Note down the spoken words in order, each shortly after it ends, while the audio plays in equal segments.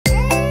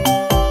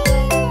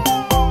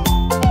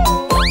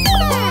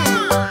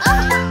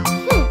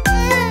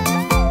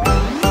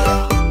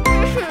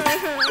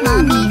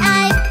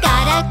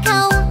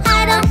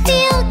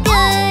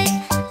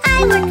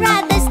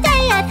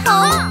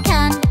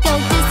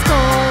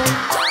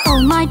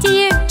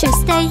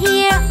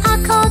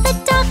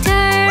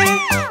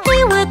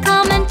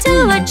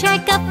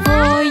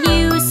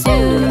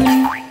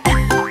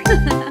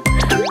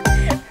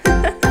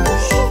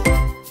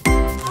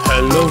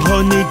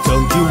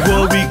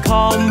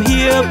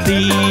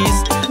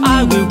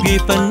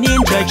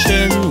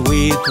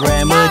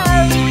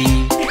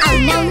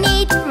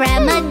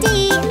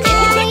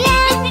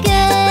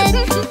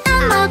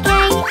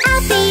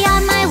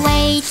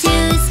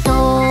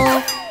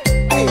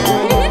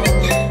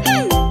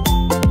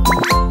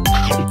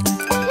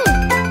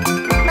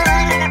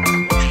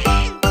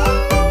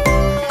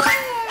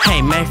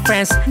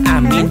friends,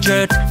 I'm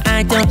injured,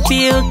 I don't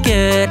feel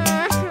good.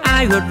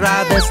 I would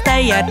rather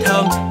stay at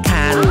home,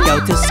 can't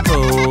go to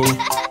school.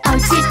 Oh,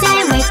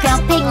 today we'll go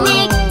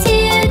picnic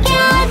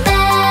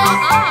together.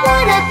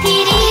 What a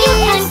pity you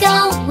can't go,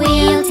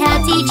 we'll tell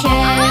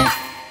teacher.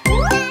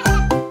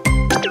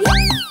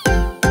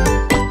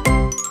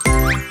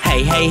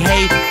 Hey, hey,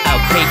 hey, a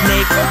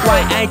picnic,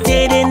 why I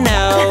didn't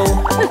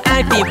know.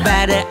 I feel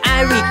better,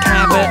 I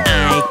recover,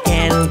 I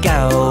can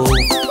go.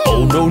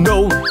 Oh no,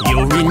 no,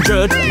 you're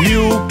injured,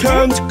 you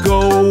can't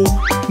go.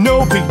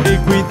 No picnic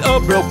with a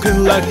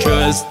broken leg,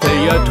 just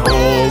stay at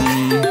home.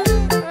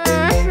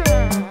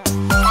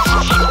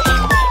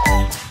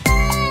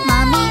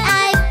 Mommy,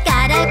 I've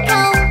gotta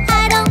go,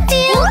 I don't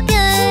feel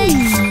good.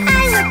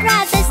 I would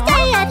rather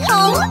stay at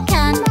home,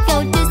 can't go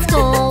to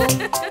school.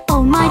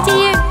 Oh my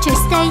dear,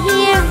 just stay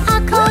here,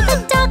 I'll call the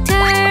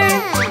doctor.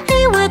 He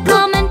will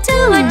come and do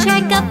a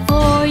checkup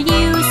for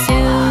you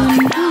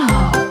soon.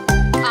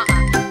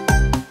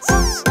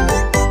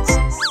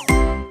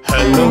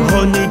 Hello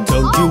honey,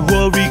 don't you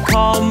worry,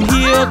 come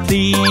here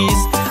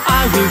please.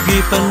 I will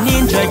give an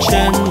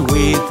injection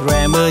with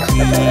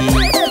remedy.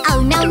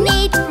 Oh, no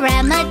need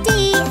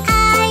remedy,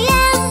 I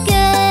am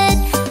good.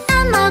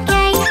 I'm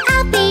okay,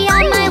 I'll be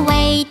on my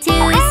way to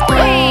school. Let's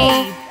play.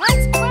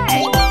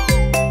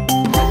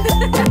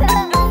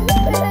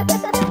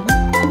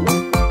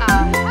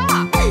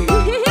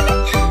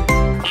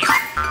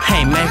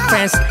 Hey my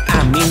friends,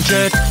 I'm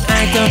injured,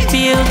 I don't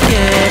feel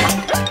good.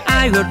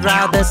 I would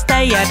rather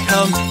stay at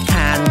home,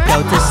 can't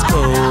go to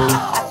school.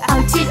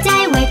 Oh,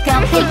 today we'll go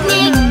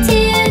picnic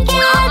together.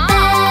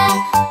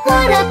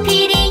 What a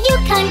pity you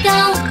can't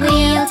go,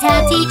 we'll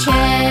tell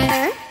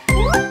teacher.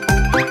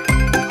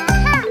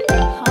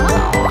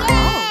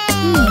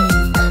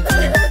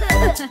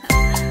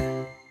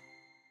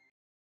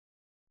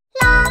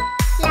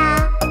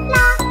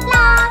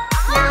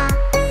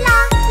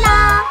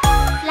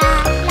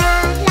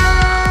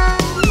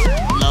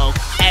 Look,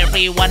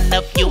 every one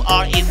of you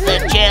are in the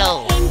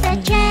jail.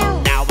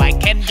 Now I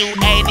can do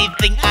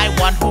anything I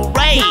want,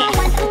 hooray!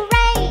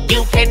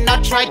 You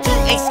cannot try to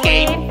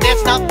escape,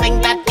 there's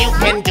nothing that you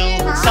can do.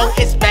 So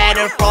it's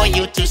better for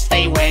you to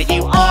stay where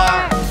you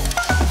are.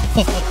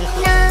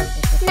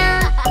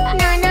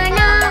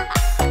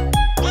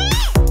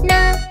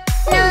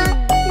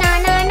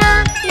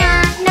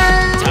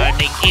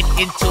 Turning it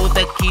into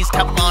the keys,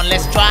 come on,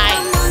 let's try.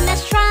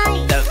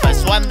 The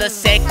first one, the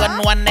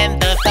second one,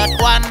 and the third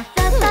one.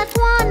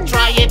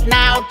 Try it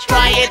now,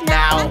 try it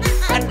now.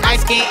 An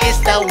ice key is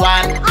the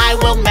one. I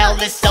will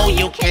melt it so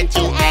you can't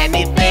do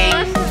anything.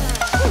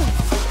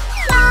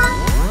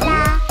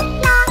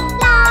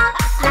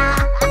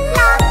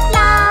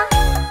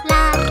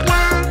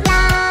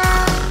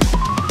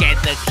 Get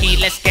the key,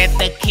 let's get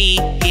the key.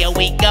 Here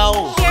we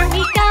go.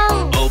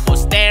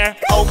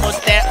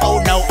 Almost there,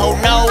 oh no, oh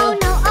no.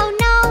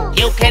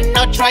 You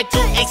cannot try to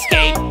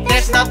escape,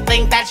 there's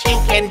nothing that you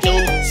can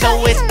do.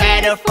 So it's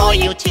better for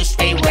you to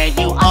stay where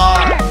you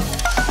are.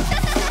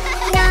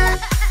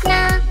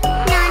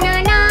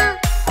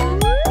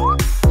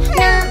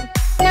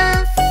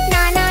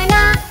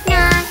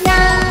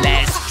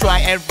 Let's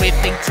try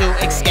everything to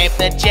escape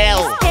the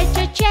jail.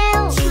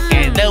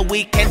 Together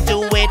we can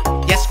do it,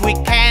 yes we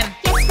can.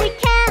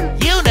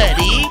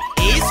 Unity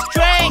is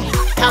strength.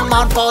 Come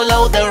on,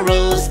 follow the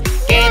rules.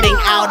 Getting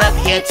out of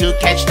here to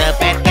catch the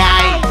bad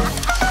guy.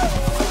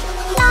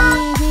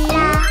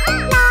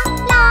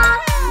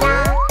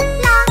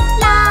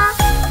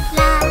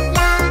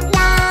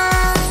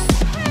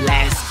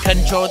 Let's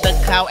control the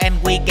cloud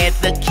and we get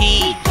the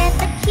key.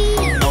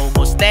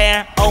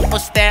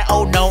 Almost there,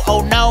 oh no,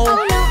 oh no.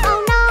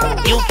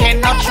 You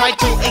cannot try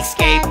to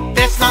escape,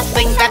 there's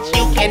nothing that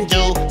you can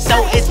do.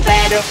 So it's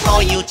better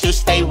for you to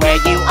stay where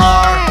you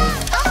are.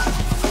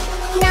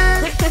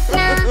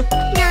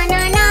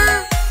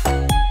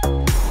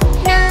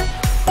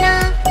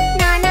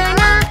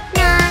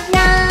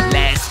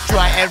 Let's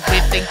try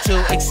everything to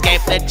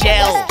escape the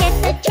jail.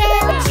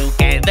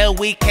 Together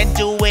we can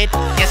do it,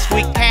 yes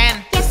we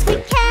can.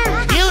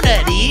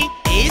 Unity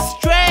is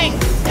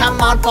strength.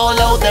 Come on,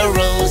 follow the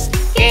rules.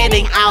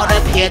 Getting out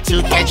of here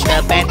to catch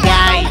the bad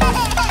guy.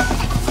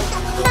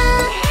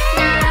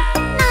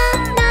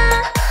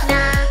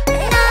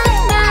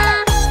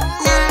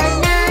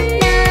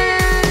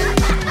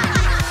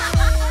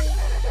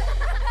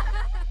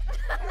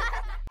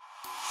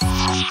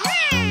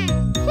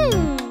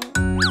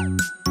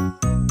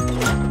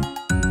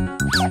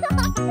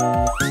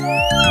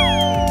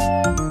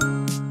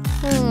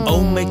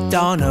 Old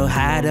MacDonald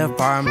had a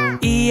farm,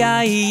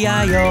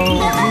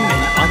 E-I-E-I-O.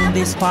 And on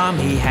this farm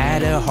he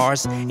had a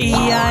horse,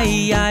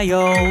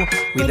 E-I-E-I-O.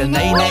 With a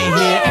neigh-neigh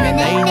here and a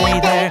neigh-neigh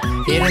there,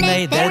 here a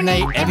neigh, there a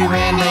neigh,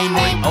 everywhere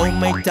neigh-neigh. Old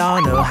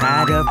MacDonald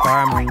had a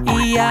farm,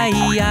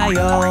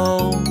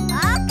 E-I-E-I-O.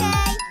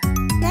 Okay,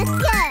 let's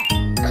go.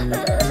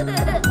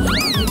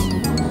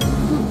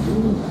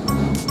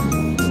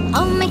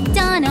 Old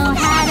MacDonald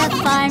had a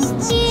farm,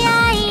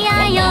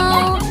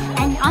 E-I-E-I-O.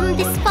 And on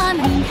this farm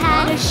he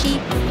had a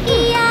sheep,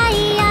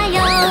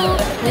 E-I-E-I-O.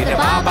 With a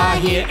ba-ba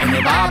here and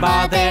a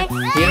ba-ba there,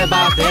 here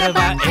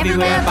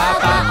everywhere, ba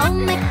ba. Old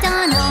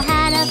MacDonald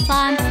had a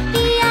farm,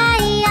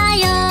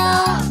 E-I-E-I-O.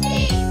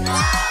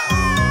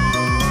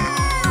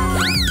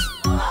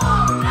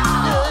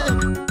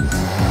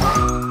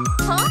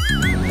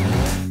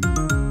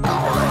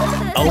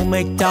 Old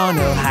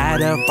MacDonald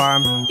had a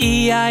farm,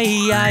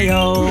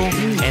 E-I-E-I-O.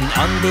 And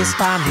on this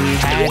farm he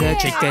had a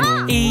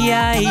chicken,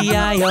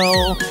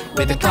 E-I-E-I-O.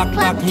 With a cluck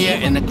cluck here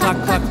and a cluck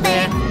cluck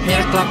there. Here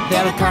a cluck,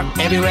 there a cluck,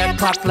 everywhere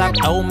cluck cluck.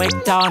 Old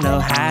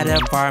MacDonald had a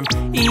farm,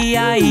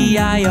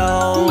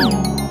 E-I-E-I-O.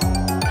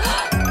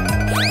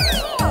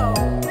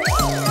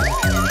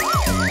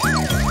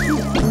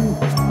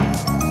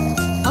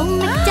 Old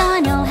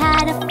MacDonald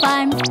had a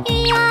farm,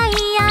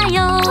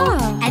 E-I-E-I-O.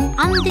 And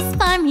on this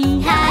farm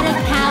he had a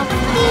cow,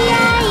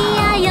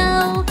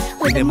 E-I-E-I-O.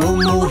 With a moo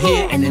moo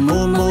here and a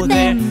moo moo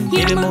there.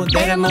 Here a moo,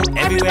 there a moo,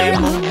 everywhere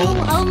moo moo.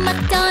 Old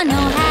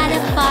MacDonald had a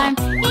farm,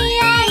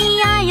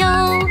 E-I-E-I-O.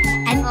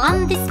 And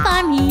on this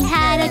farm he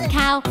had a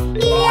cow,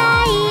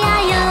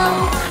 E-I-E-I-O.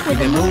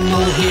 With a moo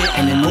moo here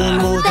and a moo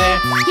moo there.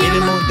 Here a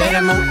moo, there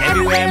a moo,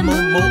 everywhere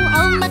moo moo.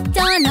 Old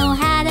MacDonald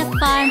had a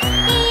farm,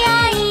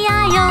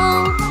 E-I-E-I-O.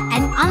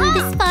 And on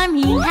this farm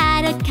he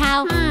had a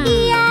cow,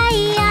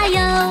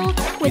 E-I-E-I-O.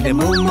 With a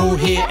moo moo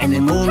here and a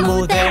moo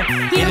moo there.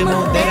 Here a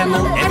moo, there a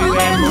moo,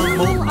 everywhere moo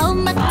moo. Old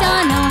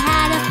MacDonald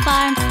had a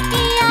farm,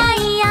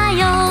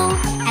 E-I-E-I-O.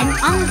 And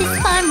on this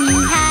farm he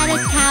had a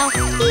cow,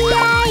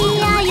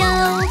 E-I-E-I-O.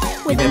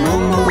 With a moo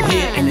moo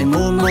here and a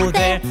moo moo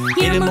there.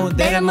 Here a moo,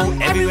 there a moo,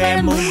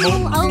 everywhere moo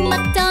moo. Old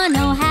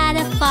MacDonald had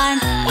a farm,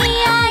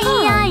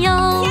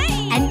 E-I-E-I-O.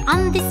 And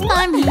on this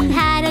farm he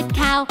had a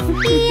cow,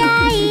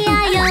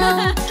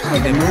 E-I-E-I-O.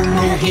 With a moo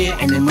moo here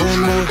and a moo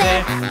moo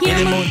there. Here a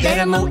moo,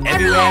 there a moo,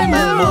 everywhere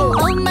moo moo.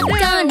 Old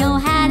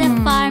MacDonald had a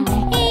farm,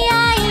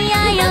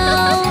 E-I-E-I-O.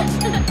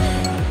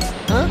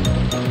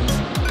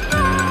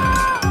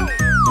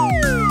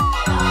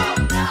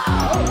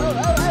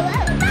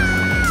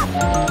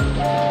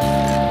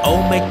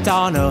 Old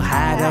MacDonald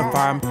had a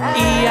farm,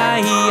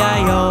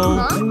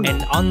 E-I-E-I-O.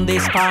 And on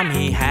this farm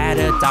he had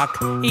a duck,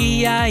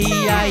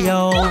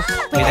 E-I-E-I-O.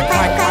 With a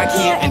quack quack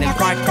here and a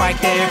quack quack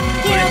there.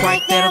 Here a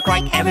quack, there a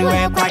quack,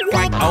 everywhere quack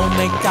quack. Old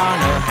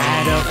MacDonald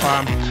had a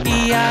farm,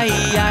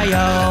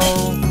 E-I-E-I-O.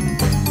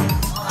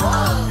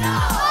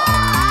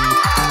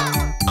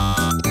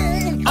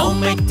 Old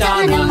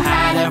MacDonald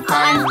had a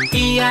farm,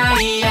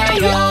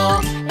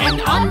 E-I-E-I-O.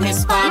 And on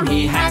his farm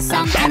he had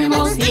some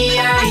animals,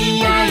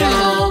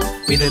 E-I-E-I-O.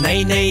 With a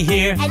neigh-neigh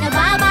here And a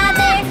ba-ba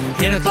there,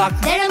 Here a clock,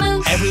 there a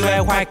moo.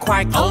 everywhere quack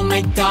quack. Old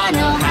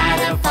MacDonald had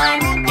a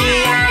farm,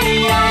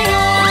 E-I-E-I-O.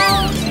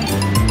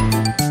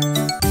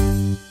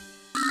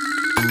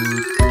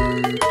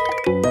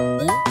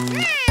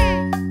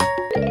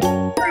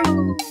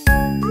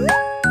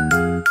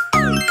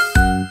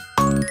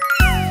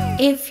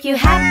 If you're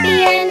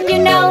happy and you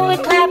know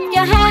it, clap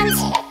your hands.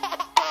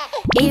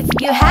 If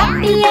you're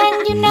happy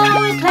and you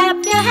know it,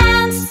 clap your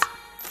hands.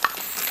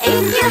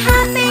 If you're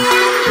happy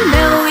and you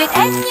know it,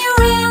 and you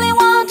really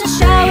want to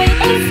show it.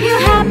 If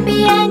you're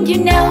happy and you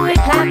know it,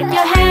 clap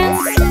your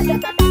hands.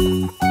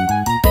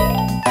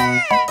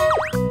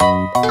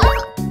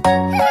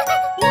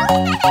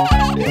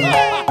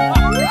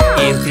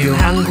 If you're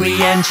hungry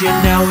and you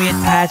know it,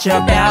 pat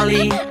your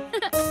belly.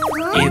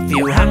 If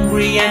you're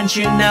hungry and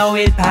you know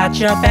it, pat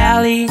your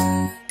belly.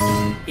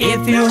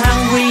 If you're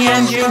hungry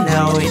and you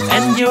know it,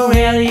 and you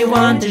really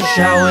want to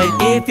show it.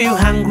 If you're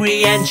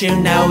hungry and you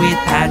know it,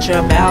 pat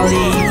your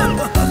belly.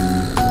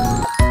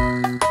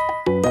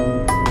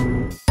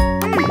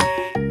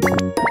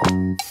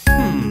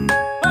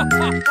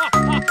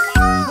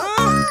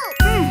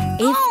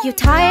 If you're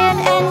tired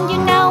and you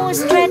know it,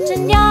 stretch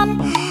and yawn.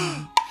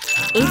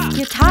 If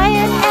you're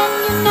tired and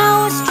you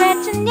know it,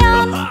 stretch and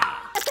yawn.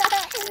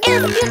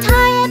 If you're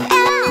tired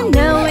and you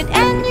know it,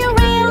 and you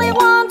really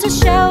want to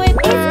show it.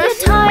 If you're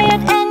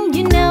tired and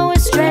you know it,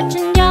 stretch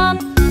and yawn.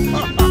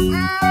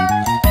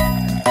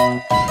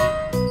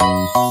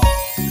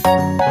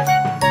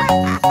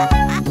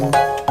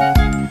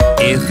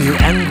 If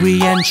you're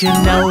angry and you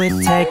know it,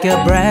 take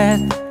a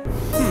breath.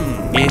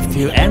 If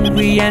you're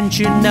angry and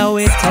you know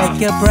it,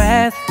 take a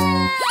breath.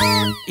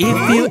 If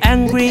you're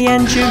angry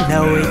and you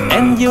know it,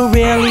 and you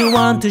really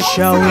want to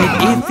show it.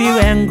 If you're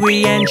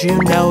angry and you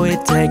know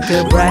it, take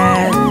a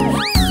breath.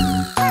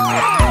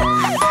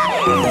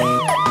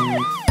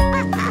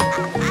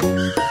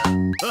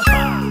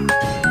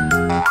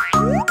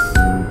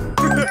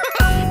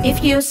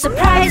 If you're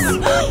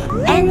surprised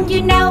and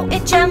you know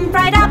it, jump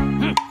right up.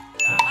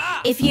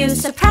 If you're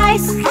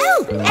surprised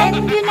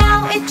and you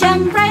know it,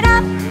 jump right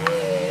up.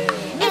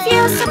 If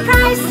you're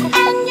surprised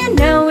and you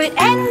know it,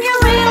 and you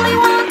really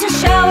want to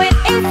show it.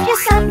 If you're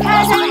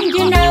surprised and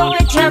you know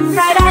it, jump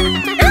right up.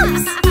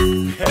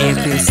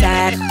 If you're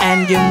sad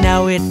and you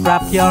know it,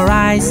 rub your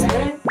eyes.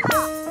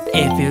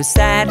 If you're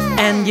sad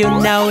and you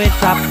know it,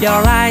 rub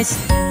your eyes.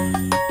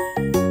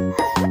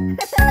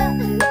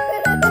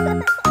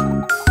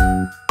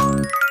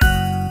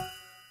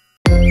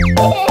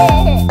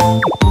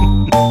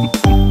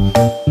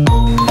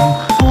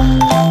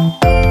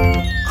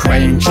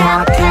 Crayon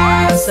Jack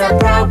has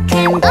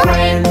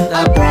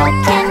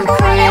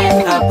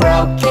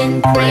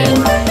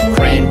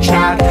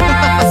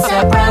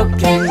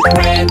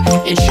crane.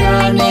 It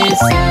sure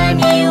needs a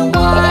new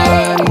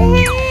one.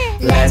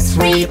 Let's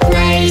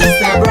replace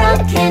the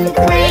broken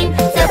crane.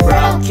 The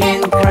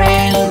broken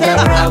crane, the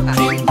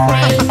broken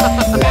crane.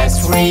 Let's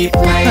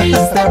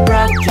replace the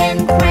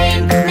broken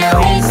crane. Now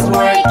it's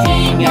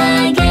working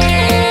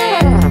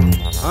again.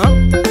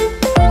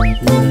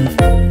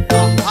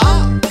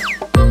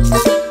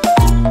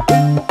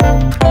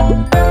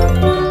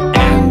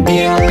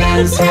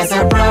 Ambulance has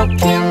a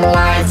broken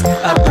light.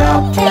 A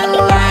broken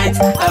light,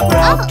 a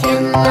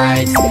broken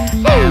light.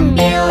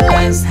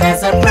 Ambulance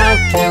has a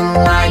broken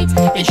light.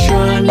 It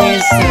sure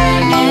needs a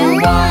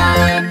new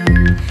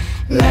one.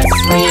 Let's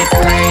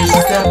replace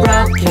the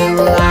broken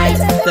light.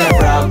 The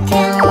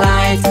broken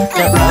light,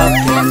 the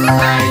broken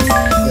light.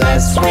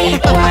 Let's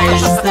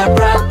replace the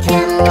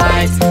broken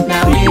light.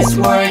 Now it's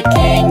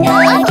working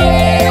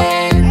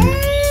again.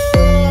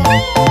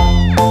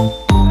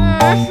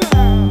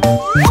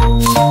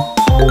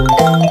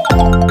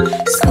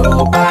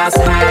 School bus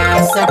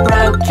has a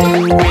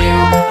broken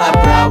wheel. A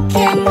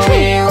broken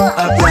wheel,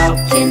 a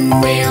broken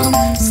wheel.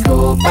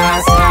 School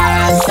bus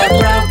has a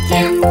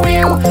broken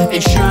wheel.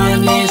 It sure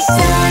needs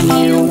a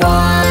new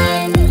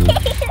one.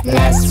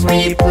 Let's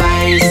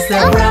replace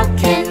the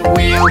broken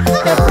wheel.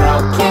 The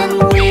broken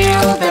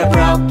wheel, the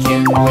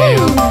broken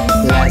wheel.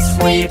 Let's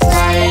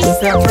replace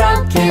the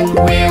broken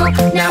wheel.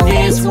 Now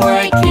it's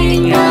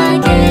working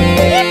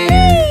again.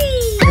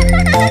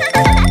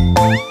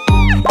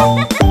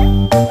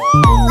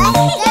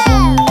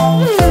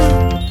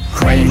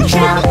 Crane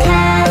truck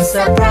has a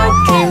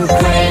broken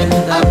crane.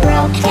 A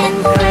broken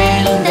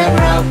crane, the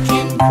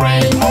broken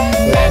crane.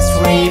 Let's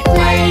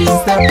replace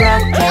the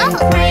broken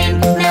crane.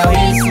 Now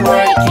it's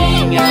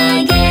working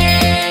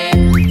again.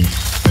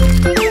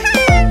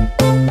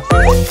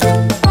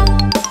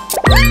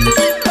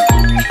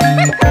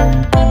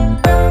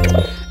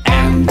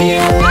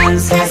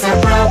 Ambulance has a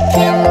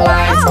broken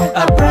light.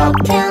 A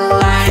broken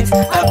light,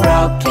 a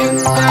broken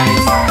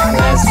light.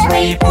 Let's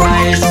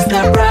replace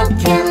the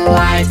broken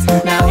light.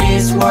 Now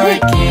it's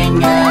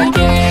working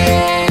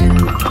again.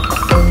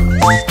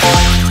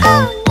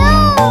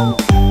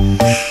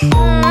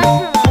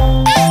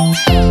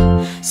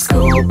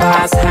 School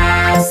bus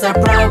has a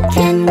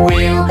broken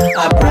wheel.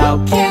 A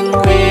broken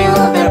wheel,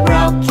 the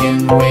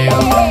broken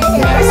wheel.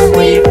 Let's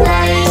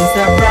replace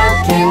the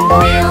broken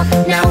wheel.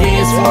 Now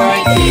it's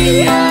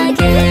working again.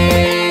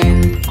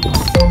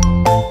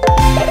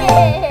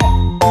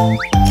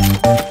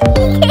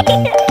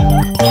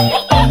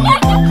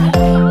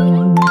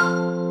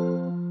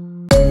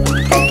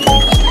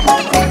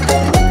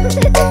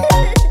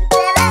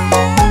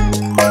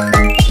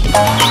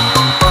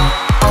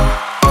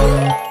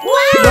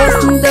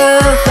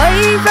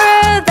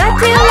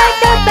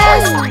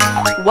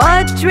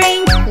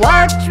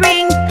 What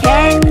drink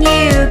can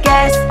you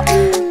guess?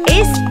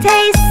 It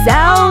tastes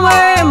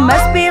sour,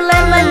 must be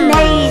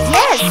lemonade.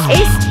 Yes.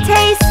 It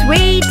tastes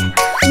sweet,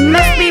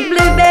 must be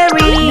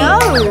blueberry. No.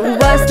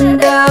 What's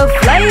the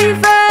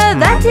flavor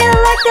that you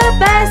like the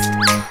best?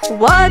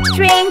 What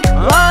drink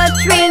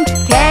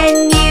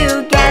can you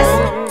guess?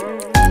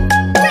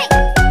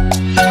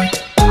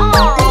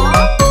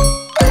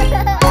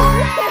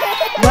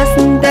 What's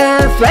the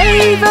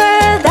flavor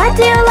that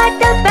you like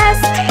the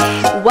best?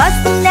 What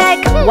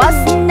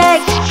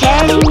snack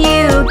can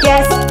you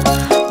guess?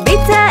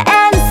 Bitter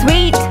and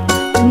sweet,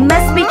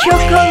 must be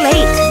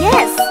chocolate.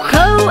 Yes.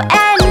 Cold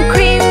and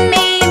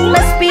creamy,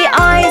 must be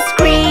ice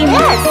cream.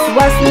 Yes.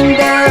 What's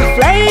the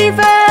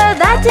flavor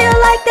that you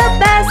like the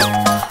best?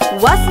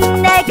 What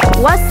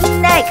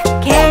snack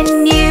can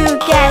you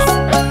guess?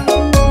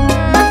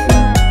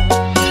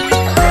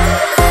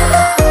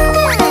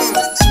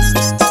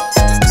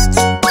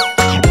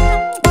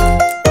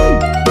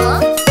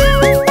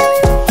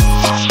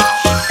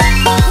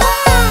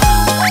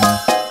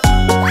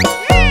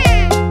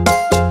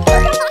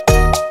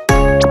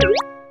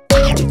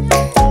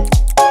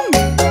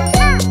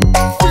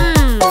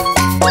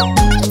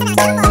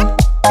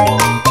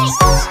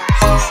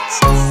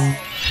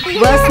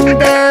 What's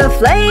the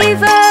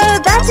flavor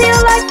that you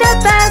like the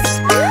best?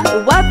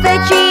 What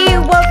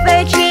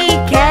veggie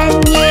can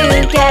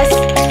you guess?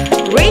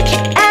 Rich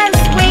and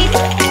sweet,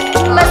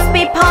 must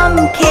be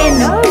pumpkin.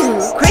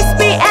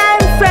 Crispy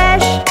and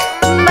fresh,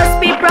 must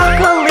be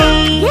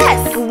broccoli.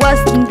 Yes.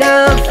 What's the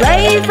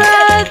flavor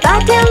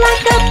that you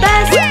like the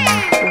best?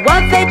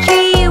 What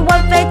veggie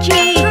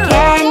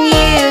can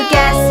you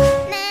guess?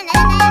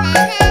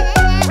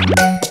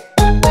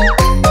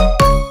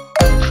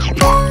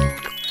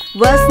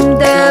 What's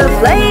the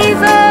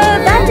flavor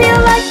that you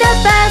like the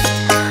best?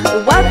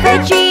 What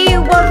veggie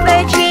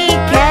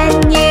can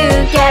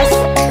you guess?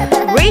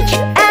 Rich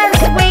and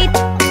sweet,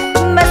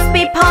 must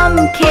be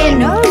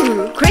pumpkin.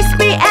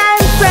 Crispy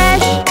and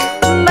fresh,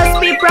 must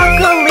be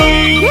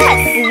broccoli.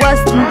 Yes.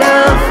 What's the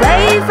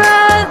flavor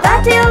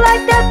that you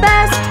like the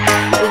best?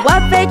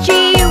 What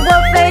veggie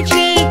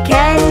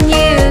can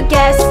you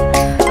guess?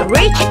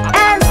 Rich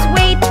and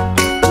sweet,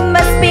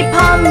 must be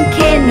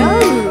pumpkin.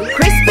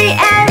 Crispy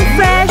and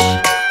fresh,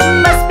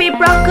 must be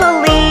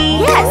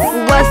broccoli. Yes.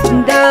 What's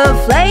the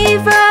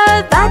flavor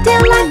that you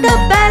like the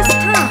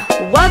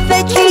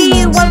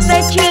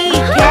veggie.